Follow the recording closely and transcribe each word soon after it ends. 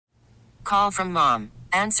Call from mom.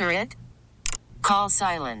 Answer it. Call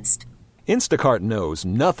silenced. Instacart knows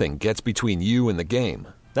nothing gets between you and the game.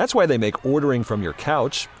 That's why they make ordering from your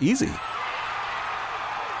couch easy.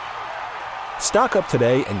 Stock up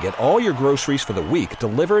today and get all your groceries for the week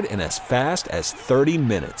delivered in as fast as 30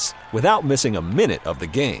 minutes without missing a minute of the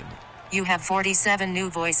game. You have 47 new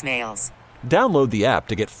voicemails. Download the app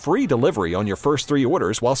to get free delivery on your first 3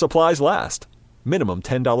 orders while supplies last. Minimum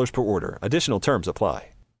 $10 per order. Additional terms apply.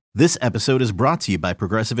 This episode is brought to you by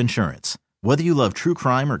Progressive Insurance. Whether you love true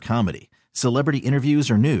crime or comedy, celebrity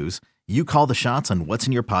interviews or news, you call the shots on what's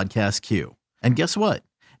in your podcast queue. And guess what?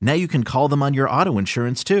 Now you can call them on your auto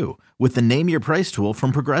insurance too with the Name Your Price tool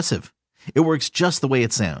from Progressive. It works just the way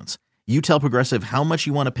it sounds. You tell Progressive how much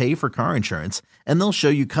you want to pay for car insurance, and they'll show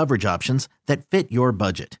you coverage options that fit your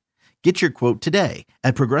budget. Get your quote today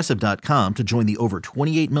at Progressive.com to join the over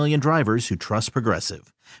 28 million drivers who trust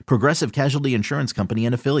Progressive. Progressive Casualty Insurance Company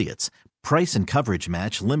and Affiliates. Price and coverage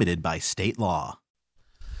match limited by state law.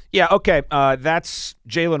 Yeah, okay. That's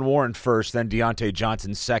Jaylen Warren first, then Deontay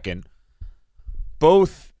Johnson second.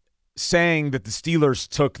 Both saying that the Steelers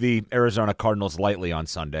took the Arizona Cardinals lightly on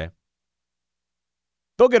Sunday.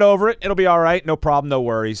 They'll get over it. It'll be all right. No problem, no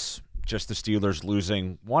worries. Just the Steelers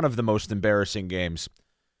losing one of the most embarrassing games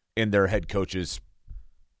in their head coach's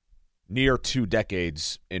near 2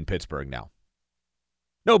 decades in Pittsburgh now.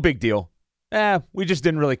 No big deal. We just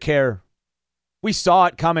didn't really care. We saw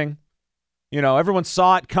it coming. You know, everyone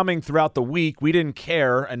saw it coming throughout the week. We didn't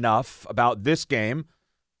care enough about this game,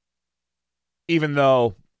 even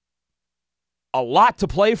though a lot to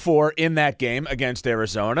play for in that game against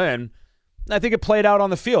Arizona, and I think it played out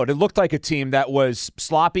on the field. It looked like a team that was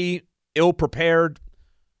sloppy, ill-prepared,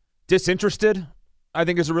 disinterested, I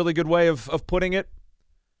think is a really good way of putting it.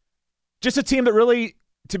 Just a team that really,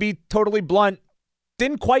 to be totally blunt,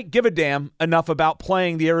 didn't quite give a damn enough about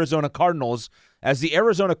playing the Arizona Cardinals, as the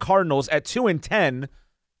Arizona Cardinals at 2-10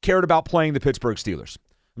 cared about playing the Pittsburgh Steelers.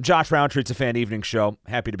 I'm Josh Rowntree. It's a Fan Evening Show.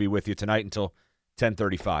 Happy to be with you tonight until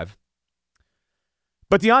 10:35.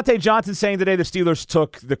 But Deontay Johnson saying today the Steelers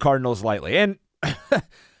took the Cardinals lightly. And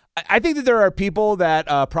I think that there are people that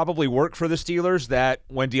probably work for the Steelers that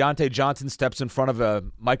when Deontay Johnson steps in front of a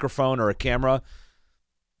microphone or a camera,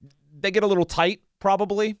 they get a little tight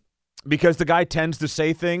probably, because the guy tends to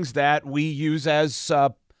say things that we use as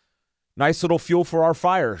nice little fuel for our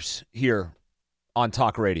fires here on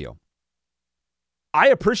talk radio. I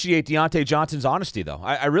appreciate Deontay Johnson's honesty, though.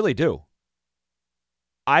 I really do.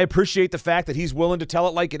 I appreciate the fact that he's willing to tell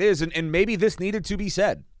it like it is, and maybe this needed to be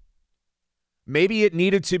said. Maybe it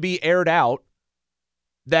needed to be aired out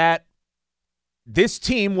that this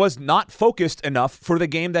team was not focused enough for the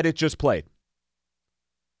game that it just played.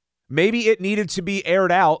 Maybe it needed to be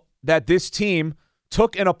aired out that this team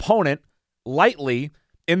took an opponent lightly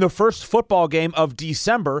in the first football game of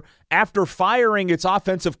December after firing its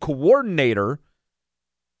offensive coordinator.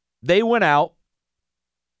 They went out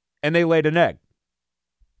and they laid an egg.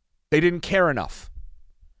 They didn't care enough.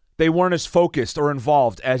 They weren't as focused or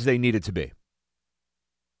involved as they needed to be.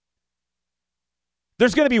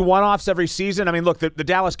 There's going to be one-offs every season. I mean, look, the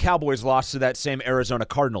Dallas Cowboys lost to that same Arizona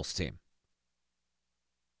Cardinals team.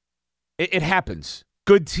 It happens.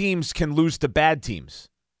 Good teams can lose to bad teams.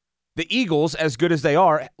 The Eagles, as good as they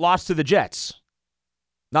are, lost to the Jets.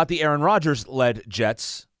 Not the Aaron Rodgers-led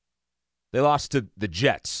Jets. They lost to the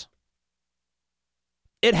Jets.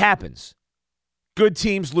 It happens. Good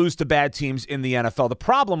teams lose to bad teams in the NFL. The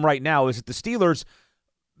problem right now is that the Steelers,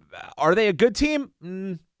 are they a good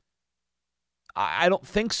team? I don't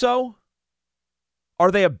think so.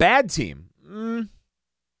 Are they a bad team?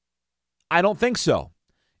 I don't think so.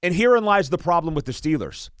 And herein lies the problem with the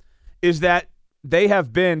Steelers, is that they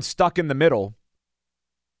have been stuck in the middle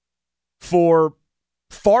for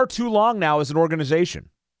far too long now as an organization.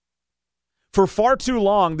 For far too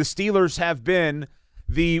long, the Steelers have been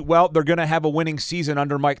they're going to have a winning season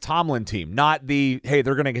under Mike Tomlin team, not the, hey,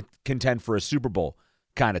 they're going to contend for a Super Bowl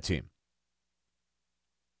kind of team.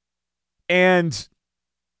 And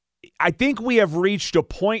I think we have reached a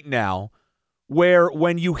point now where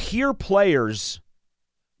when you hear players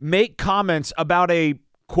make comments about a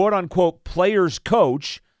quote-unquote player's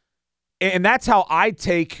coach, and that's how I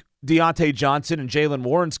take Deontay Johnson and Jaylen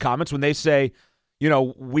Warren's comments when they say, you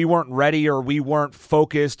know, we weren't ready or we weren't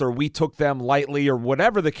focused or we took them lightly or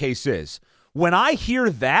whatever the case is. When I hear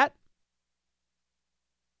that,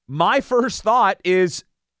 my first thought is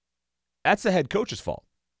that's the head coach's fault.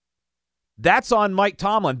 That's on Mike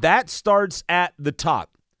Tomlin. That starts at the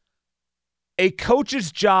top. A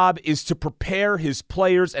coach's job is to prepare his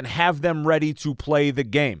players and have them ready to play the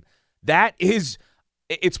game. That is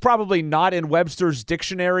It's probably not in Webster's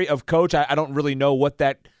dictionary of coach. I don't really know what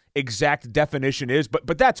that exact definition is,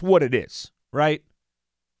 but that's what it is, right?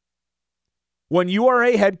 When you are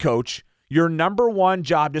a head coach, your number one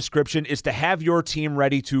job description is to have your team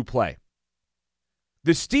ready to play.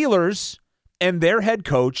 The Steelers and their head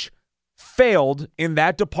coach failed in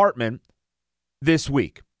that department this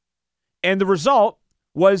week. And the result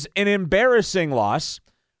was an embarrassing loss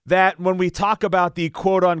that, when we talk about the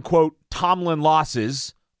quote-unquote Tomlin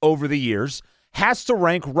losses over the years, has to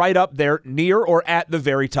rank right up there near or at the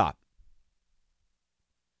very top.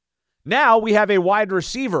 Now we have a wide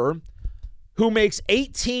receiver who makes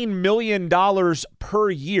 $18 million per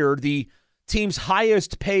year, the team's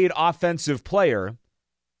highest paid offensive player,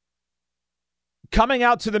 coming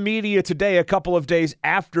out to the media today a couple of days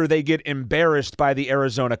after they get embarrassed by the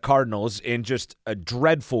Arizona Cardinals in just a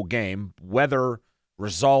dreadful game. Weather,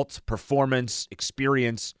 result, performance,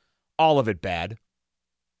 experience, all of it bad.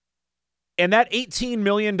 And that $18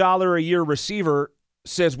 million a year receiver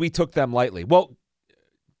says we took them lightly. Well,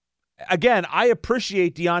 again, I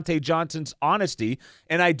appreciate Deontay Johnson's honesty,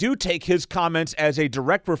 and I do take his comments as a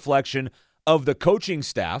direct reflection of the coaching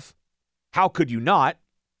staff. How could you not?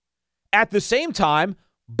 At the same time,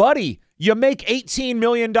 buddy, you make $18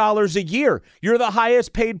 million a year. You're the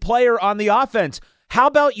highest paid player on the offense. How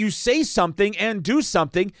about you say something and do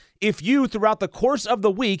something if you, throughout the course of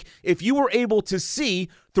the week, if you were able to see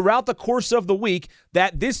throughout the course of the week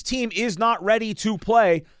that this team is not ready to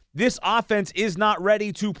play, this offense is not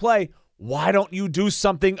ready to play, why don't you do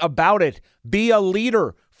something about it? Be a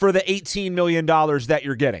leader for the $18 million that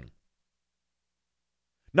you're getting.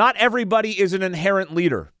 Not everybody is an inherent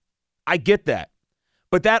leader. I get that.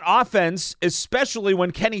 But that offense, especially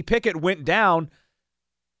when Kenny Pickett went down,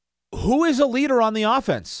 who is a leader on the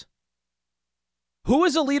offense? Who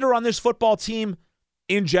is a leader on this football team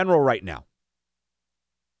in general right now?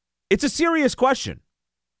 It's a serious question.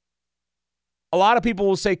 A lot of people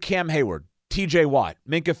will say Cam Hayward, TJ Watt,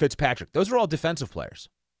 Minkah Fitzpatrick. Those are all defensive players.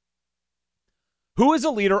 Who is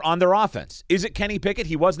a leader on their offense? Is it Kenny Pickett?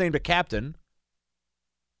 He was named a captain.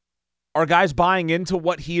 Are guys buying into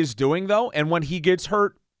what he is doing, though? And when he gets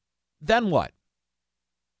hurt, then what?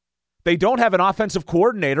 They don't have an offensive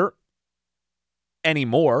coordinator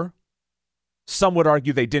anymore. Some would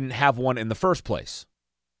argue they didn't have one in the first place.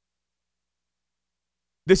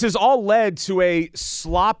 This has all led to a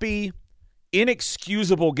sloppy,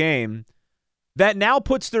 inexcusable game that now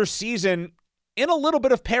puts their season in a little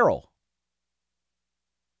bit of peril.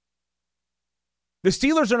 The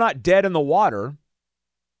Steelers are not dead in the water.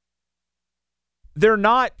 They're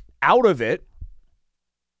not out of it.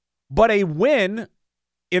 But a win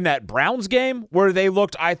in that Browns game where they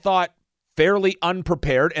looked, I thought, fairly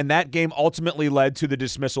unprepared, and that game ultimately led to the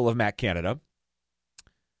dismissal of Matt Canada.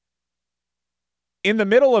 In the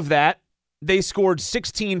middle of that, they scored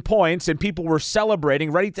 16 points, and people were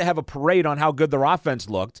celebrating, ready to have a parade on how good their offense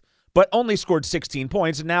looked, but only scored 16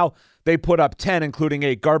 points, and now they put up 10, including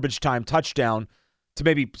a garbage time touchdown to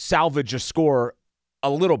maybe salvage a score a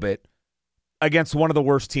little bit against one of the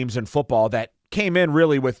worst teams in football that came in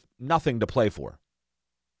really with nothing to play for.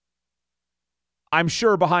 I'm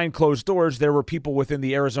sure behind closed doors there were people within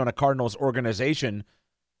the Arizona Cardinals organization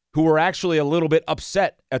who were actually a little bit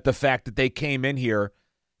upset at the fact that they came in here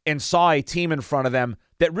and saw a team in front of them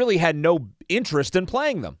that really had no interest in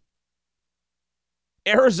playing them.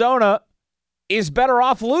 Arizona is better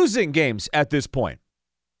off losing games at this point.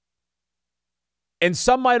 And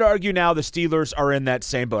some might argue now the Steelers are in that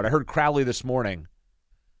same boat. I heard Crowley this morning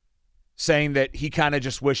saying that he kind of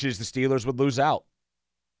just wishes the Steelers would lose out.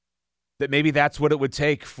 That maybe that's what it would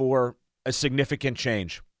take for a significant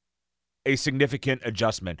change, a significant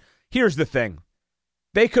adjustment. Here's the thing.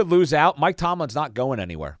 They could lose out. Mike Tomlin's not going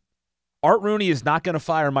anywhere. Art Rooney is not going to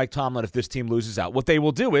fire Mike Tomlin if this team loses out. What they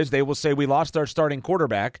will do is they will say, we lost our starting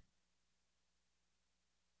quarterback.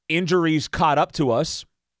 Injuries caught up to us.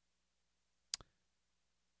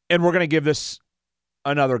 And we're going to give this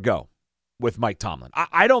another go with Mike Tomlin.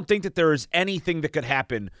 I don't think that there is anything that could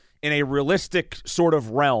happen in a realistic sort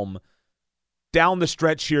of realm down the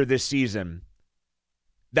stretch here this season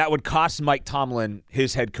that would cost Mike Tomlin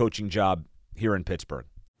his head coaching job here in Pittsburgh.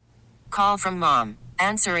 Call from mom.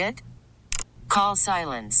 Answer it. Call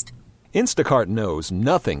silenced. Instacart knows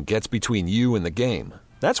nothing gets between you and the game.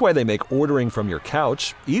 That's why they make ordering from your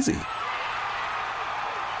couch easy.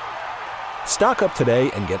 Stock up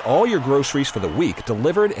today and get all your groceries for the week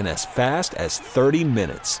delivered in as fast as 30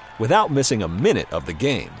 minutes without missing a minute of the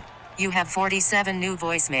game. You have 47 new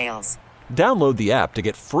voicemails. Download the app to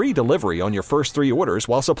get free delivery on your first 3 orders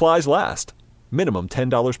while supplies last. Minimum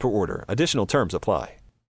 $10 per order. Additional terms apply.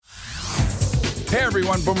 Hey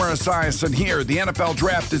everyone, Boomer Esiason here. The NFL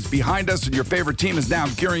Draft is behind us and your favorite team is now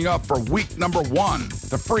gearing up for week number 1.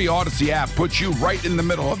 The free Odyssey app puts you right in the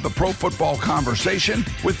middle of the pro football conversation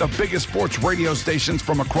with the biggest sports radio stations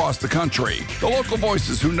from across the country. The local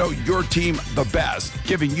voices who know your team the best,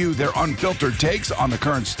 giving you their unfiltered takes on the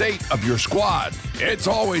current state of your squad. It's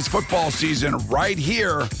always football season right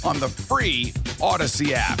here on the free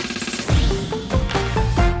Odyssey app.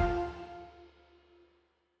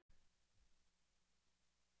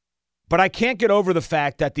 But I can't get over the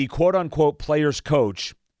fact that the quote-unquote player's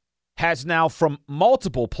coach has now, from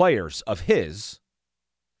multiple players of his,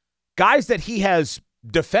 guys that he has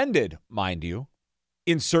defended, mind you,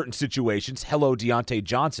 in certain situations, hello Deontay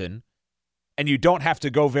Johnson, and you don't have to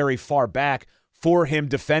go very far back for him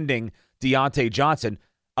defending Deontay Johnson.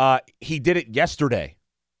 He did it yesterday.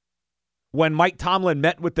 When Mike Tomlin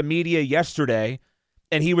met with the media yesterday,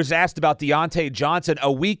 and he was asked about Deontay Johnson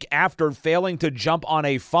a week after failing to jump on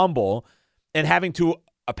a fumble and having to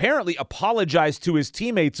apparently apologize to his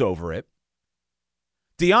teammates over it.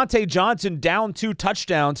 Deontay Johnson, down 2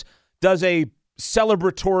 touchdowns, does a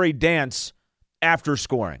celebratory dance after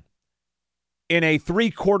scoring in a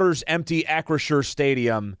 3/4 empty Acrisure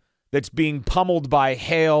Stadium that's being pummeled by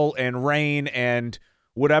hail and rain and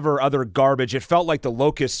whatever other garbage. It felt like the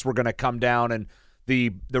locusts were going to come down and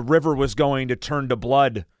the river was going to turn to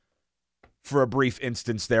blood for a brief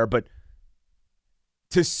instance there. But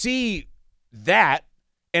to see that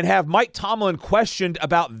and have Mike Tomlin questioned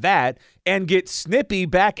about that and get snippy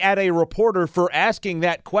back at a reporter for asking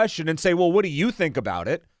that question and say, well, what do you think about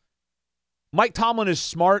it? Mike Tomlin is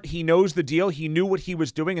smart. He knows the deal. He knew what he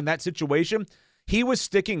was doing in that situation. He was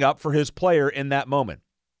sticking up for his player in that moment.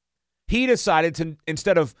 He decided to,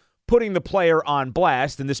 instead of putting the player on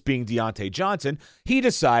blast, and this being Deontay Johnson, he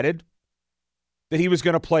decided that he was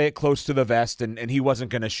going to play it close to the vest and he wasn't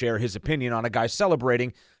going to share his opinion on a guy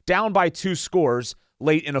celebrating down by 2 scores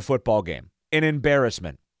late in a football game. An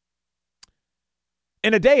embarrassment.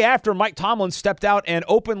 And a day after Mike Tomlin stepped out and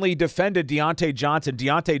openly defended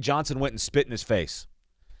Deontay Johnson went and spit in his face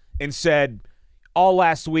and said, all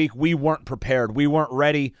last week, we weren't prepared. We weren't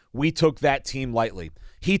ready. We took that team lightly.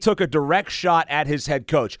 He took a direct shot at his head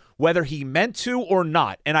coach, whether he meant to or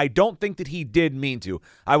not, and I don't think that he did mean to.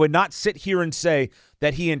 I would not sit here and say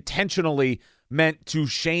that he intentionally meant to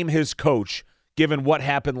shame his coach given what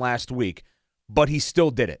happened last week, but he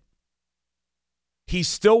still did it. He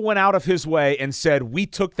still went out of his way and said, we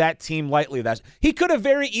took that team lightly. He could have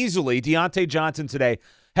very easily, Deontay Johnson today,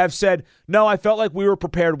 have said, no, I felt like we were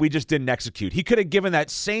prepared, we just didn't execute. He could have given that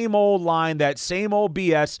same old line, that same old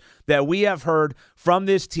BS that we have heard from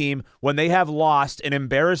this team when they have lost in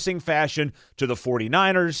embarrassing fashion to the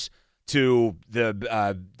 49ers, to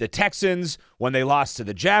the Texans, when they lost to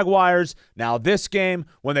the Jaguars, now this game,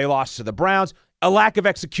 when they lost to the Browns. A lack of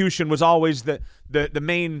execution was always the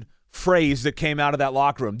main phrase that came out of that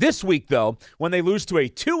locker room. This week, though, when they lose to a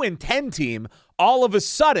 2-10 team, all of a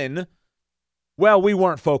sudden, well, we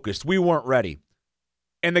weren't focused. We weren't ready.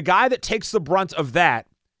 And the guy that takes the brunt of that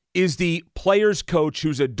is the player's coach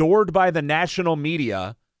who's adored by the national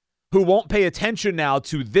media, who won't pay attention now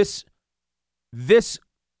to this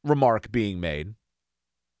remark being made.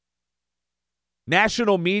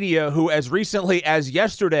 National media who, as recently as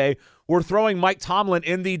yesterday, were throwing Mike Tomlin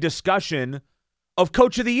in the discussion of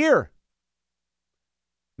Coach of the Year.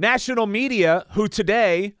 National media who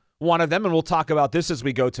today, one of them, and we'll talk about this as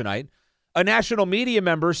we go tonight, a national media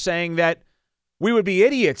member saying that we would be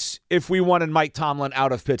idiots if we wanted Mike Tomlin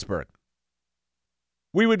out of Pittsburgh.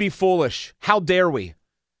 We would be foolish. How dare we?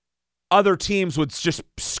 Other teams would just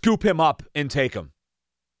scoop him up and take him.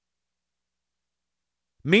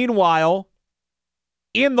 Meanwhile,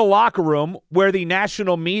 in the locker room where the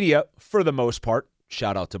national media, for the most part,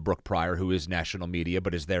 shout out to Brooke Pryor, who is national media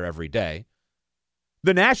but is there every day,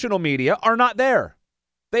 the national media are not there.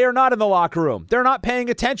 They are not in the locker room. They're not paying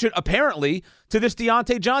attention, apparently, to this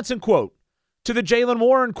Deontay Johnson quote, to the Jaylen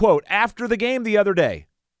Warren quote after the game the other day,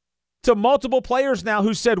 to multiple players now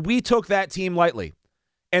who said, we took that team lightly.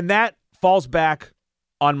 And that falls back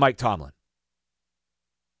on Mike Tomlin.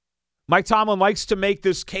 Mike Tomlin likes to make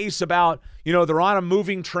this case about, they're on a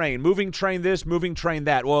moving train this, moving train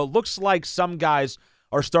that. Well, it looks like some guys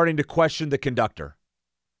are starting to question the conductor.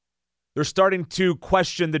 They're starting to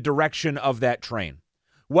question the direction of that train.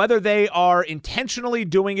 Whether they are intentionally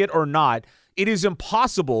doing it or not, it is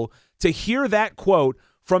impossible to hear that quote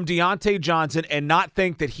from Deontay Johnson and not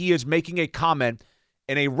think that he is making a comment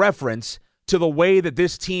and a reference to the way that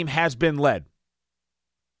this team has been led.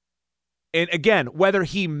 And again, whether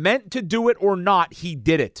he meant to do it or not, he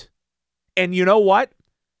did it. And you know what?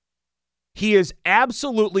 He is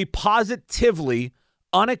absolutely, positively,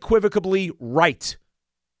 unequivocally right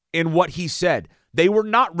in what he said. They were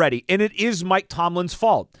not ready, and it is Mike Tomlin's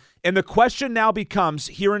fault. And the question now becomes,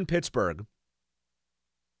 here in Pittsburgh,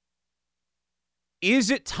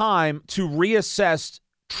 is it time to reassess,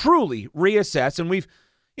 truly reassess, and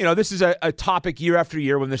this is a topic year after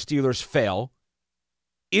year when the Steelers fail.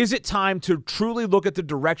 Is it time to truly look at the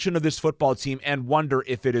direction of this football team and wonder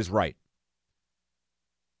if it is right?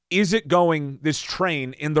 Is it going, this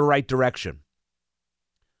train, in the right direction?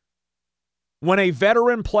 When a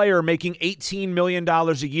veteran player making $18 million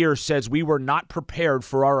a year says we were not prepared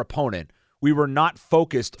for our opponent, we were not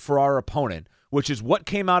focused for our opponent, which is what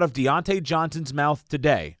came out of Deontay Johnson's mouth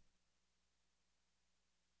today,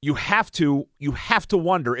 you have to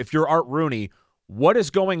wonder, if you're Art Rooney, what is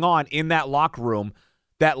going on in that locker room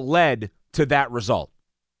that led to that result?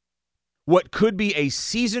 What could be a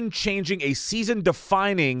season-changing, a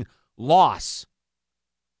season-defining loss.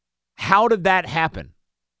 How did that happen?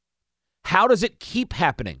 How does it keep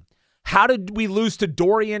happening? How did we lose to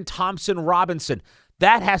Dorian Thompson-Robinson?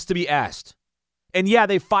 That has to be asked. And yeah,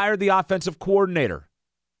 they fired the offensive coordinator.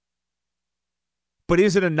 But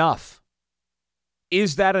is it enough?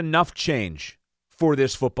 Is that enough change for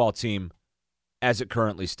this football team as it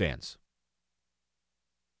currently stands?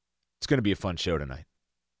 It's going to be a fun show tonight.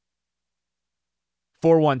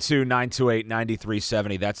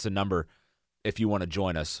 412-928-9370. That's the number if you want to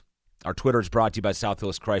join us. Our Twitter is brought to you by South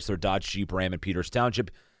Hills Chrysler, Dodge, Jeep, Ram, and Peters Township.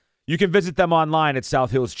 You can visit them online at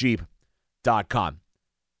southhillsjeep.com.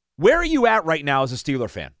 Where are you at right now as a Steeler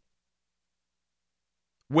fan?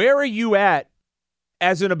 Where are you at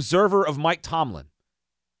as an observer of Mike Tomlin?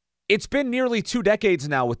 It's been nearly 2 decades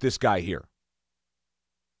now with this guy here.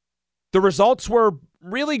 The results were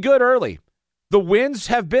really good early. The wins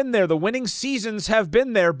have been there. The winning seasons have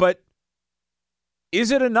been there, but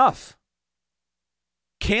is it enough?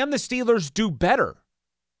 Can the Steelers do better?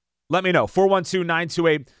 Let me know.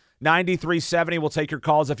 412-928-9370. We'll take your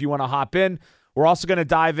calls if you want to hop in. We're also going to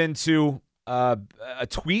dive into a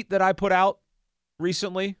tweet that I put out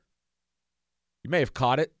recently. You may have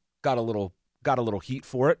caught it. Got a little heat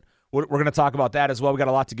for it. We're going to talk about that as well. We got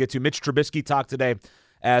a lot to get to. Mitch Trubisky talked today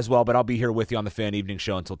as well, but I'll be here with you on the Fan Evening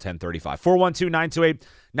Show until 10:35.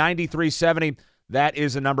 412-928-9370. That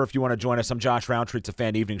is the number if you want to join us. I'm Josh Rowntree. It's a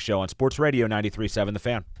Fan Evening Show on Sports Radio 93.7 The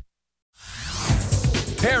Fan.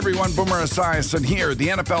 Hey everyone, Boomer Esiason here. The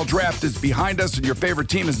NFL Draft is behind us and your favorite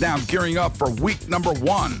team is now gearing up for week number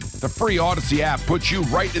 1. The free Odyssey app puts you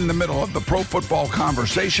right in the middle of the pro football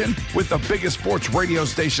conversation with the biggest sports radio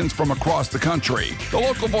stations from across the country. The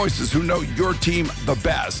local voices who know your team the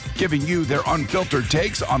best, giving you their unfiltered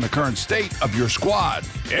takes on the current state of your squad.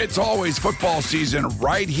 It's always football season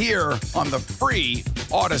right here on the free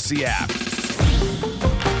Odyssey app.